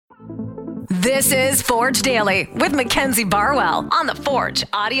This is Forge Daily with Mackenzie Barwell on the Forge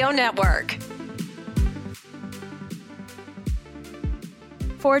Audio Network.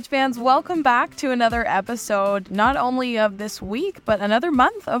 Forge fans, welcome back to another episode, not only of this week, but another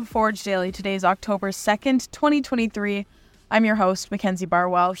month of Forge Daily. Today's October 2nd, 2023. I'm your host, Mackenzie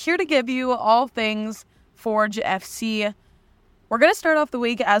Barwell, here to give you all things Forge FC. We're going to start off the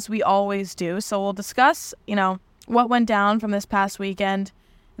week as we always do, so we'll discuss, what went down from this past weekend,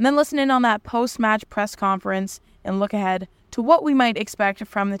 and then listen in on that post-match press conference and look ahead to what we might expect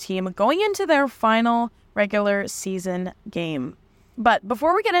from the team going into their final regular season game. But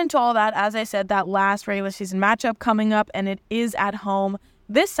before we get into all that, as I said, that last regular season matchup coming up, and it is at home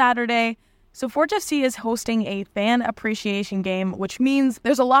this Saturday. So Forge FC is hosting a fan appreciation game, which means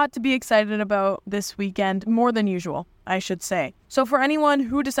there's a lot to be excited about this weekend, more than usual, I should say. So for anyone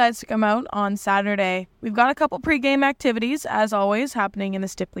who decides to come out on Saturday, we've got a couple pregame activities, as always, happening in the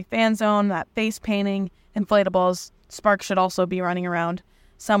Stipley fan zone, that face painting, inflatables. Sparks should also be running around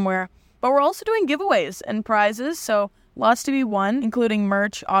somewhere. But we're also doing giveaways and prizes, so lots to be won, including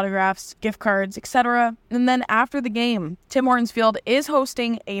merch, autographs, gift cards, etc. And then after the game, Tim Hortons Field is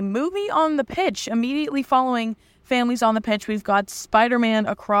hosting a movie on the pitch. Immediately following Families on the Pitch, we've got Spider-Man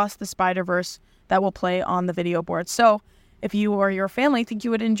Across the Spider-Verse that will play on the video board. So if you or your family think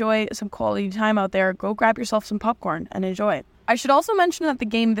you would enjoy some quality time out there, go grab yourself some popcorn and enjoy. I should also mention that the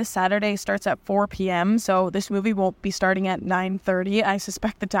game this Saturday starts at 4 p.m., so this movie won't be starting at 9:30. I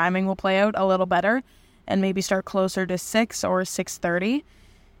suspect the timing will play out a little better and maybe start closer to 6 or 6:30.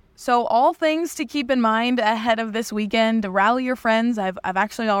 So all things to keep in mind ahead of this weekend. Rally your friends. I've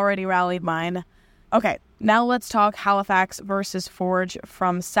actually already rallied mine. Okay, now let's talk Halifax versus Forge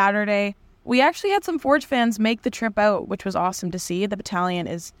from Saturday. We actually had some Forge fans make the trip out, which was awesome to see. The battalion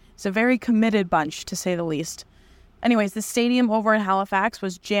is a very committed bunch, to say the least. Anyways, the stadium over in Halifax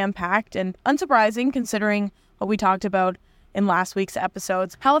was jam-packed, and unsurprising considering what we talked about in last week's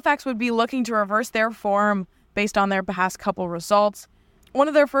episodes. Halifax would be looking to reverse their form based on their past couple results. One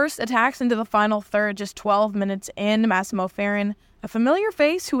of their first attacks into the final third, just 12 minutes in, Massimo Ferrin, a familiar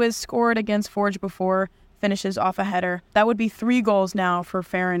face who has scored against Forge before, finishes off a header. That would be 3 goals now for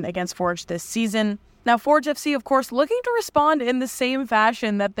Ferrin against Forge this season. Now, Forge FC, of course, looking to respond in the same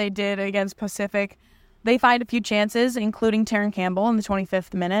fashion that they did against Pacific. They find a few chances, including Taron Campbell in the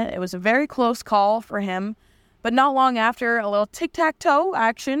 25th minute. It was a very close call for him. But not long after, a little tic-tac-toe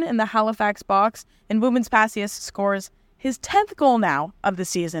action in the Halifax box, and Woobens Pacius scores his 10th goal now of the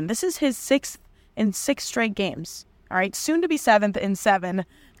season. This is his 6th in 6 straight games. All right, soon to be 7th in 7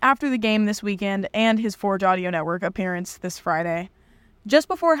 after the game this weekend and his Forge Audio Network appearance this Friday. Just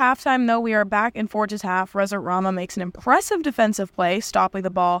before halftime, though, we are back in Forge's half. Resort Rama makes an impressive defensive play, stopping the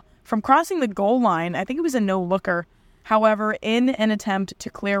ball from crossing the goal line. I think it was a no-looker. However, in an attempt to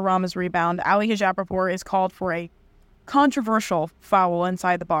clear Rama's rebound, Ali Hijabrapur is called for a controversial foul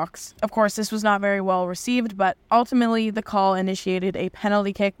inside the box. Of course, this was not very well received, but ultimately the call initiated a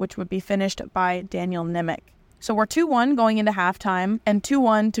penalty kick, which would be finished by Daniel Nimick. So we're 2-1 going into halftime and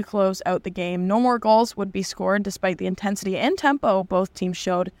 2-1 to close out the game. No more goals would be scored despite the intensity and tempo both teams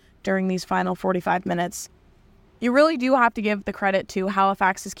showed during these final 45 minutes. You really do have to give the credit to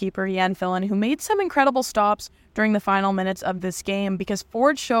Halifax's keeper, Jan Fillen, who made some incredible stops during the final minutes of this game because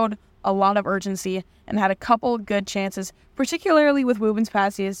Forge showed a lot of urgency and had a couple good chances, particularly with Woobens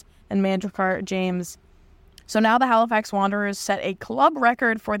Pacius and Mandrakar James. So now the Halifax Wanderers set a club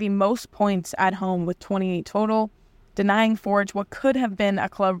record for the most points at home with 28 total, denying Forge what could have been a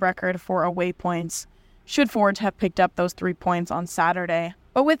club record for away points, should Forge have picked up those 3 points on Saturday.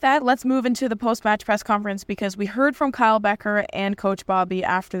 But with that, let's move into the post-match press conference because we heard from Kyle Bekker and Coach Bobby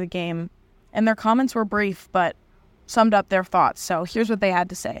after the game, and their comments were brief but summed up their thoughts. So here's what they had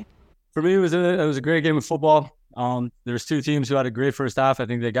to say. For me, it was a great game of football. There was 2 teams who had a great first half. I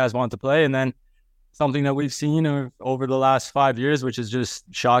think the guys wanted to play, and then something that we've seen over the last 5 years, which is just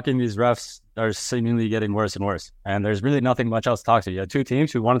shocking. These refs are seemingly getting worse and worse, and there's really nothing much else to talk to. You had 2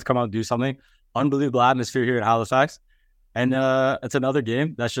 teams who wanted to come out and do something. Unbelievable atmosphere here at Halifax. And it's another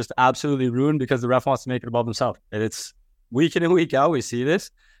game that's just absolutely ruined because the ref wants to make it above himself. And it's week in and week out, we see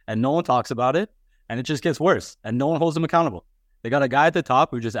this, and no one talks about it, and it just gets worse, and no one holds him accountable. They got a guy at the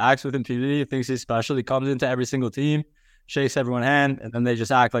top who just acts with impunity, thinks he's special. He comes into every single team, shakes everyone's hand, and then they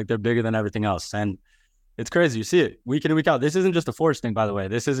just act like they're bigger than everything else. And it's crazy. You see it week in and week out. This isn't just a Forge thing, by the way.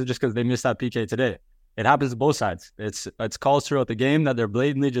 This isn't just because they missed that PK today. It happens to both sides. It's calls throughout the game that they're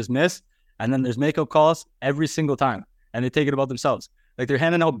blatantly just missed, and then there's makeup calls every single time. And they take it about themselves. Like they're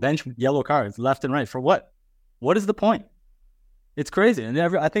handing out bench yellow cards left and right. For what? What is the point? It's crazy. And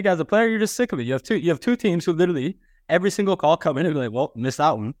I think as a player, you're just sick of it. You have two teams who literally every single call come in and be like, well, missed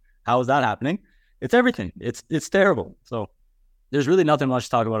that one. How is that happening? It's everything. It's terrible. So there's really nothing much to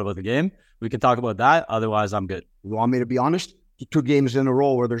talk about the game. We can talk about that. Otherwise, I'm good. You want me to be honest? 2 games in a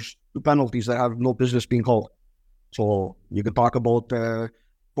row where there's 2 penalties that have no business being called. So you can talk about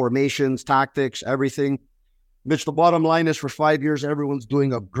formations, tactics, everything. Mitch, the bottom line is for 5 years, everyone's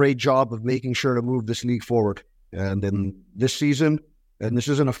doing a great job of making sure to move this league forward. And then this season, and this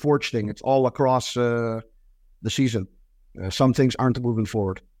isn't a Forge thing, it's all across the season. Some things aren't moving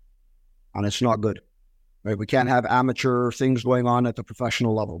forward, and it's not good. Right? We can't have amateur things going on at the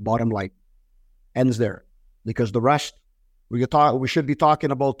professional level. Bottom line ends there, because the rest we should be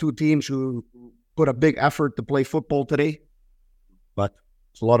talking about 2 teams who put a big effort to play football today, but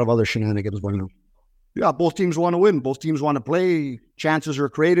it's a lot of other shenanigans going on. Yeah, both teams want to win. Both teams want to play. Chances are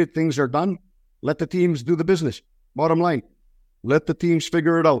created. Things are done. Let the teams do the business. Bottom line, let the teams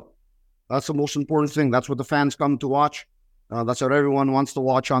figure it out. That's the most important thing. That's what the fans come to watch. That's what everyone wants to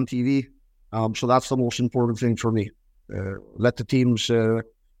watch on TV. So that's the most important thing for me. Let the teams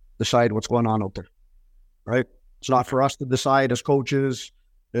decide what's going on out there, right? It's not for us to decide as coaches,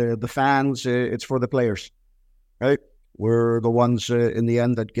 the fans. It's for the players, right? We're the ones in the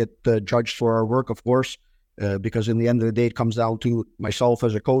end that get judged for our work, of course, because in the end of the day, it comes down to myself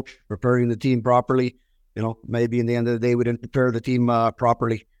as a coach, preparing the team properly. Maybe in the end of the day, we didn't prepare the team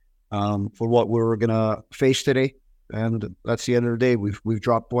properly for what we were going to face today. And that's the end of the day. We've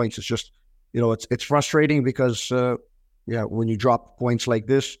dropped points. It's just, it's frustrating because, when you drop points like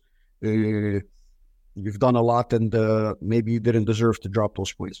this, you've done a lot and maybe you didn't deserve to drop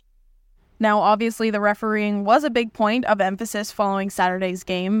those points. Now, obviously, the refereeing was a big point of emphasis following Saturday's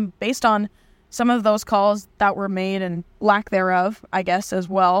game, based on some of those calls that were made and lack thereof, I guess, as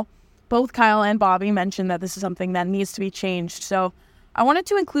well. Both Kyle and Bobby mentioned that this is something that needs to be changed. So I wanted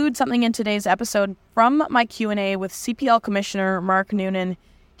to include something in today's episode from my Q&A with CPL Commissioner Mark Noonan.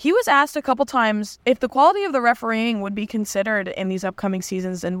 He was asked a couple times if the quality of the refereeing would be considered in these upcoming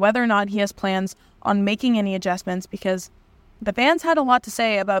seasons and whether or not he has plans on making any adjustments, because the fans had a lot to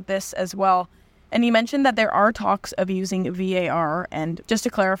say about this as well. And he mentioned that there are talks of using VAR, and just to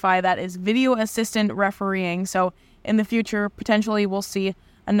clarify, that is video assistant refereeing. So in the future, potentially we'll see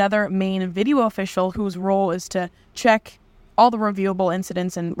another main video official whose role is to check all the reviewable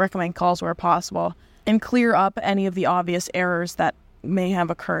incidents and recommend calls where possible and clear up any of the obvious errors that may have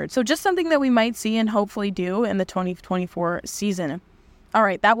occurred. So just something that we might see and hopefully do in the 2024 season. All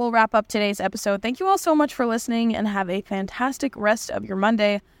right, that will wrap up today's episode. Thank you all so much for listening and have a fantastic rest of your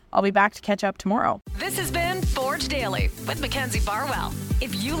Monday. I'll be back to catch up tomorrow. This has been Forge Daily with Mackenzie Barwell.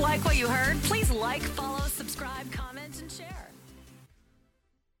 If you like what you heard, please like, follow, subscribe, comment, and share.